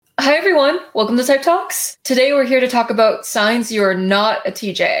everyone. Welcome to Type Talks. Today we're here to talk about signs you're not a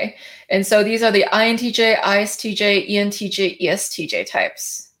TJ. And so these are the INTJ, ISTJ, ENTJ, ESTJ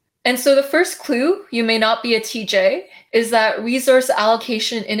types. And so the first clue you may not be a TJ is that resource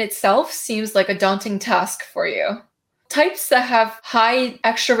allocation in itself seems like a daunting task for you. Types that have high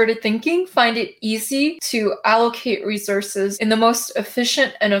extroverted thinking find it easy to allocate resources in the most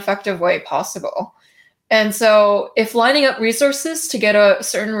efficient and effective way possible. And so if lining up resources to get a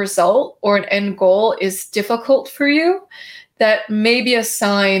certain result or an end goal is difficult for you, that may be a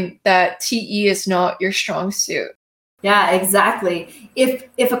sign that TE is not your strong suit. Yeah, exactly.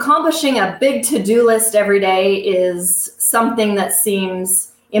 If accomplishing a big to-do list every day is something that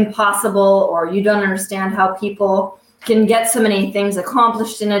seems impossible, or you don't understand how people can get so many things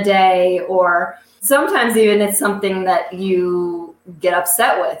accomplished in a day, or sometimes even it's something that you get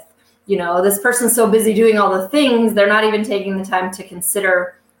upset with. You know, this person's so busy doing all the things, they're not even taking the time to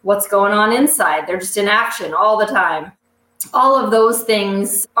consider what's going on inside. They're just in action all the time. All of those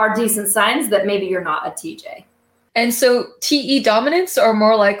things are decent signs that maybe you're not a TJ. And so TE dominants are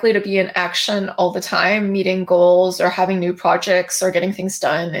more likely to be in action all the time, meeting goals or having new projects or getting things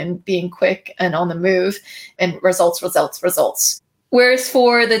done and being quick and on the move and results. Whereas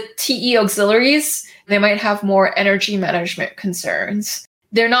for the TE auxiliaries, they might have more energy management concerns.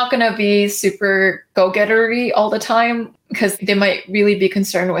 They're not going to be super go-gettery all the time because they might really be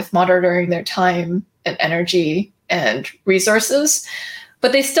concerned with monitoring their time and energy and resources,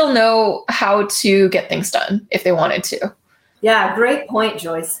 but they still know how to get things done if they wanted to. Yeah, great point,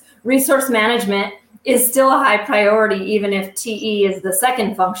 Joyce. Resource management is still a high priority, even if TE is the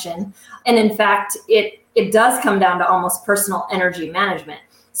second function. And in fact, it does come down to almost personal energy management.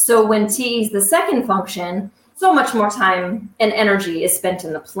 So when TE is the second function, so much more time and energy is spent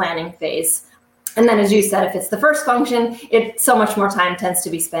in the planning phase. And then, as you said, if it's the first function, so much more time tends to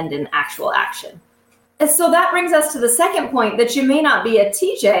be spent in actual action. And so that brings us to the second point, that you may not be a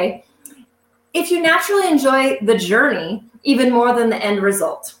TJ if you naturally enjoy the journey even more than the end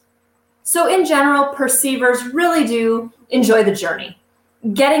result. So in general, perceivers really do enjoy the journey.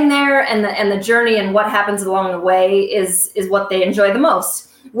 Getting there and the journey and what happens along the way is what they enjoy the most.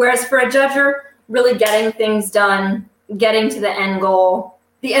 Whereas for a judger, really getting things done, getting to the end goal,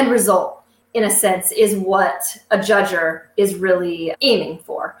 the end result, in a sense, is what a judger is really aiming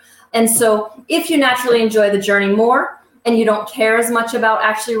for. And so if you naturally enjoy the journey more and you don't care as much about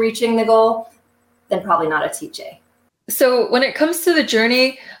actually reaching the goal, then probably not a TJ. So when it comes to the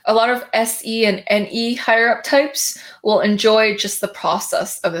journey, a lot of SE and NE higher up types will enjoy just the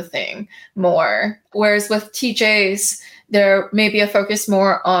process of the thing more. Whereas with TJs, there may be a focus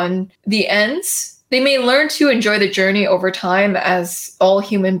more on the ends. They may learn to enjoy the journey over time, as all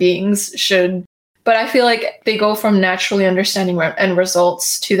human beings should. But I feel like they go from naturally understanding end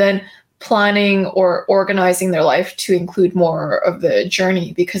results to then planning or organizing their life to include more of the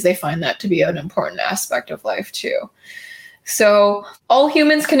journey, because they find that to be an important aspect of life too. So all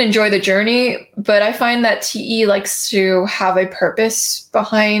humans can enjoy the journey, but I find that TE likes to have a purpose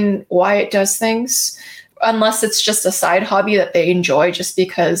behind why it does things, unless it's just a side hobby that they enjoy just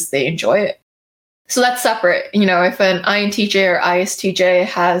because they enjoy it. So that's separate. You know, if an INTJ or ISTJ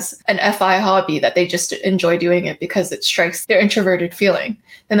has an FI hobby that they just enjoy doing it because it strikes their introverted feeling,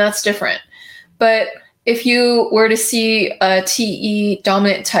 then that's different. But if you were to see a TE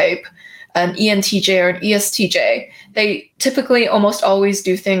dominant type, an ENTJ or an ESTJ, they typically almost always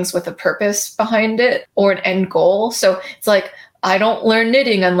do things with a purpose behind it or an end goal. So it's like, I don't learn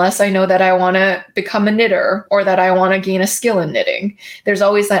knitting unless I know that I want to become a knitter or that I want to gain a skill in knitting. There's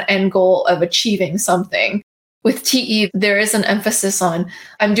always that end goal of achieving something. With TE, there is an emphasis on,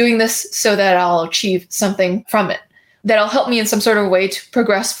 I'm doing this so that I'll achieve something from it, that'll help me in some sort of way to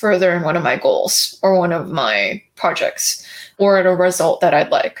progress further in one of my goals or one of my projects or at a result that I'd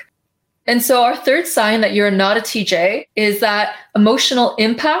like. And so our third sign that you're not a TJ is that emotional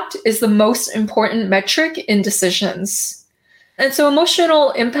impact is the most important metric in decisions. And so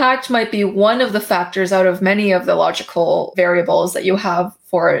emotional impact might be one of the factors out of many of the logical variables that you have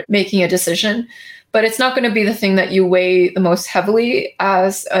for making a decision, but it's not going to be the thing that you weigh the most heavily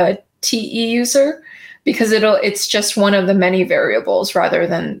as a TE user, because it's just one of the many variables rather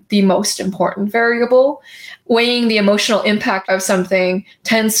than the most important variable. Weighing the emotional impact of something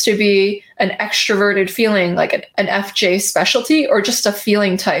tends to be an extroverted feeling, like an FJ specialty, or just a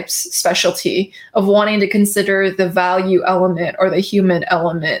feeling type's specialty of wanting to consider the value element or the human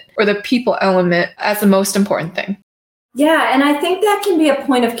element or the people element as the most important thing. Yeah, and I think that can be a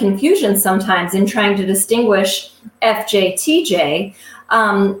point of confusion sometimes in trying to distinguish FJ, TJ,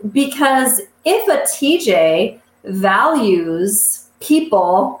 because if a TJ values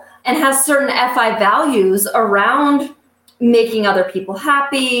people and has certain FI values around making other people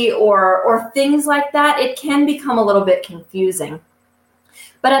happy or things like that, it can become a little bit confusing.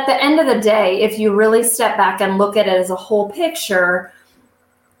 But at the end of the day, if you really step back and look at it as a whole picture,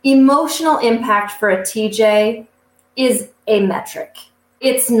 emotional impact for a TJ is a metric.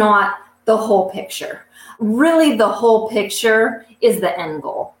 It's not the whole picture. Really, the whole picture is the end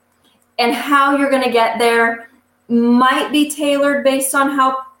goal. And how you're going to get there might be tailored based on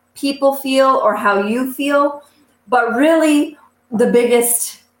how people feel or how you feel. But really, the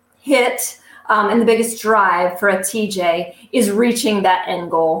biggest hit and the biggest drive for a TJ is reaching that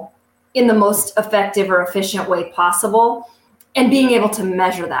end goal in the most effective or efficient way possible and being able to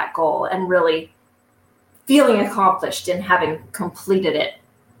measure that goal and really feeling accomplished in having completed it.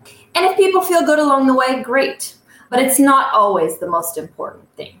 And if people feel good along the way, great. But it's not always the most important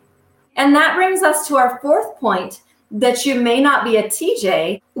thing. And that brings us to our fourth point, that you may not be a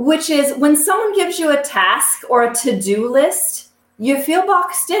TJ, which is when someone gives you a task or a to-do list, you feel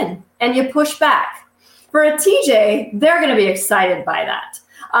boxed in and you push back. For a TJ, they're going to be excited by that,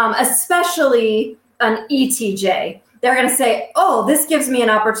 especially an ETJ. They're going to say, oh, this gives me an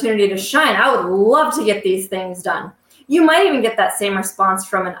opportunity to shine. I would love to get these things done. You might even get that same response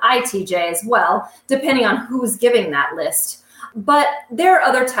from an ITJ as well, depending on who's giving that list. But there are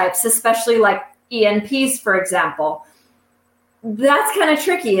other types, especially like ENPs, for example. That's kind of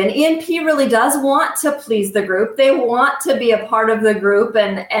tricky. An ENP really does want to please the group. They want to be a part of the group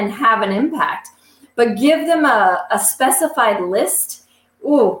and have an impact. But give them a specified list,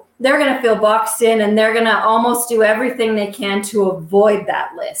 they're going to feel boxed in and they're going to almost do everything they can to avoid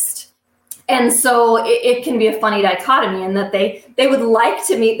that list. And so it can be a funny dichotomy in that they would like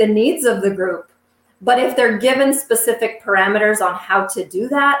to meet the needs of the group. But if they're given specific parameters on how to do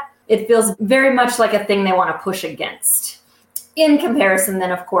that, it feels very much like a thing they want to push against. In comparison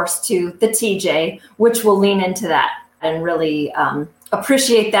then, of course, to the TJ, which will lean into that and really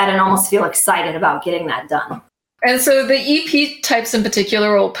appreciate that and almost feel excited about getting that done. And so the EP types in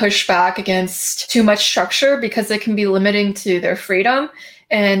particular will push back against too much structure because it can be limiting to their freedom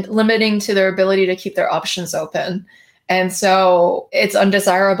and limiting to their ability to keep their options open. And so it's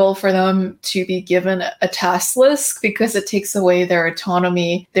undesirable for them to be given a task list because it takes away their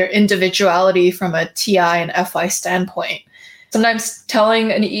autonomy, their individuality from a TI and FI standpoint. Sometimes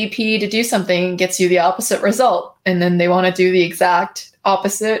telling an EP to do something gets you the opposite result, and then they want to do the exact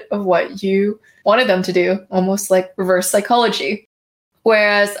opposite of what you wanted them to do, almost like reverse psychology.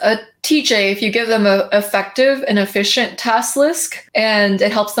 Whereas a TJ, if you give them an effective and efficient task list and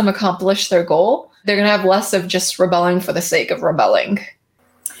it helps them accomplish their goal, they're going to have less of just rebelling for the sake of rebelling.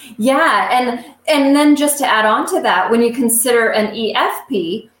 Yeah, and then just to add on to that, when you consider an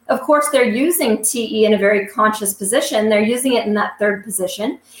EFP, of course, they're using TE in a very conscious position. They're using it in that third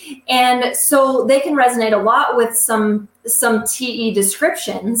position. And so they can resonate a lot with some TE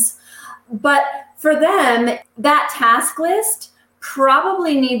descriptions. But for them, that task list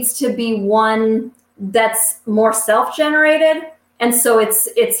probably needs to be one that's more self-generated. And so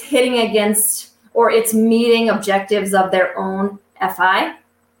it's hitting against or it's meeting objectives of their own FI.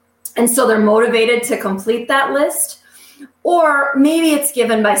 And so they're motivated to complete that list. Or maybe it's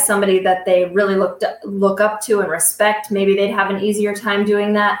given by somebody that they really look up to and respect. Maybe they'd have an easier time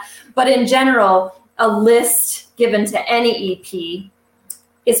doing that. But in general, a list given to any EP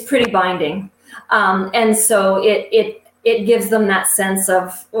is pretty binding. And so it gives them that sense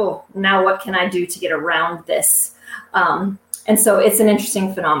of, now what can I do to get around this? And so it's an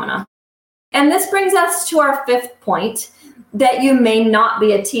interesting phenomenon. And this brings us to our fifth point, that you may not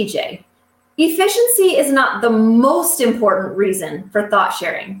be a TJ. Efficiency is not the most important reason for thought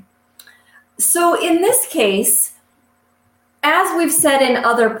sharing. So in this case, as we've said in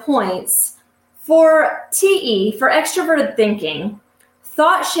other points, for TE, for extroverted thinking,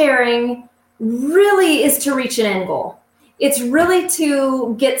 thought sharing really is to reach an end goal. It's really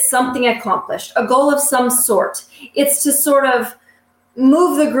to get something accomplished, a goal of some sort. It's to sort of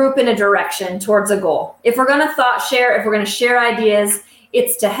move the group in a direction towards a goal. If we're going to thought share, if we're going to share ideas,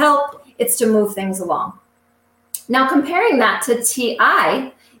 it's to help. It's to move things along. Now, comparing that to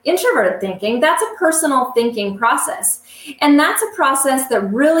TI, introverted thinking, that's a personal thinking process. And that's a process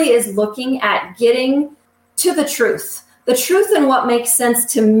that really is looking at getting to the truth in what makes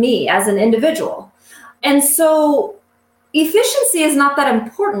sense to me as an individual. And so efficiency is not that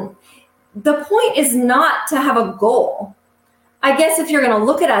important. The point is not to have a goal. I guess if you're going to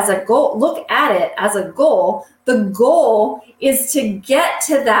look at it as a goal, the goal is to get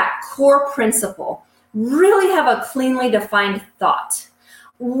to that core principle, really have a cleanly defined thought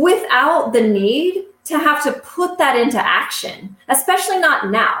without the need to have to put that into action, especially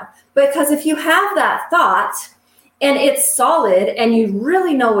not now. Because if you have that thought and it's solid and you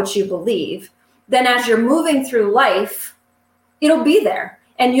really know what you believe, then as you're moving through life, it'll be there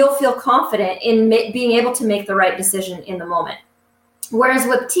and you'll feel confident in being able to make the right decision in the moment. Whereas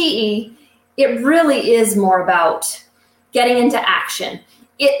with TE, it really is more about getting into action.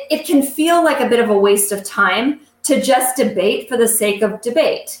 It can feel like a bit of a waste of time to just debate for the sake of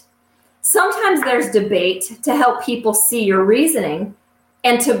debate. Sometimes there's debate to help people see your reasoning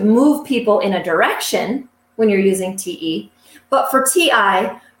and to move people in a direction when you're using TE. But for TI,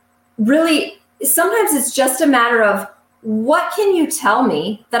 really, sometimes it's just a matter of what can you tell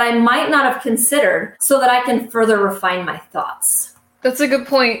me that I might not have considered so that I can further refine my thoughts? That's a good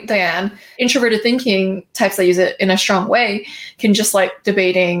point, Diane. Introverted thinking types that use it in a strong way can just like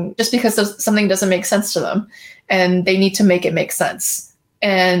debating just because something doesn't make sense to them and they need to make it make sense.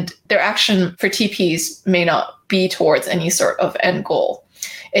 And their action for TPs may not be towards any sort of end goal.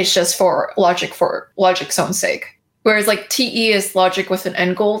 It's just for logic's own sake. Whereas like TE is logic with an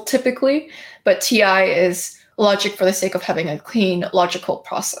end goal typically, but TI is logic for the sake of having a clean logical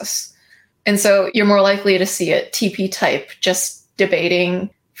process. And so you're more likely to see a TP type just debating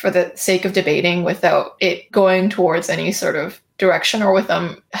for the sake of debating without it going towards any sort of direction or with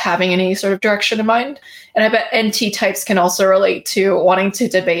them having any sort of direction in mind. And I bet NT types can also relate to wanting to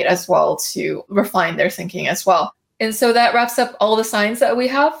debate as well to refine their thinking as well. And so that wraps up all the signs that we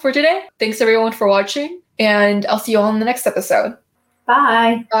have for today. Thanks everyone for watching, and I'll see you all in the next episode.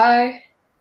 Bye. Bye.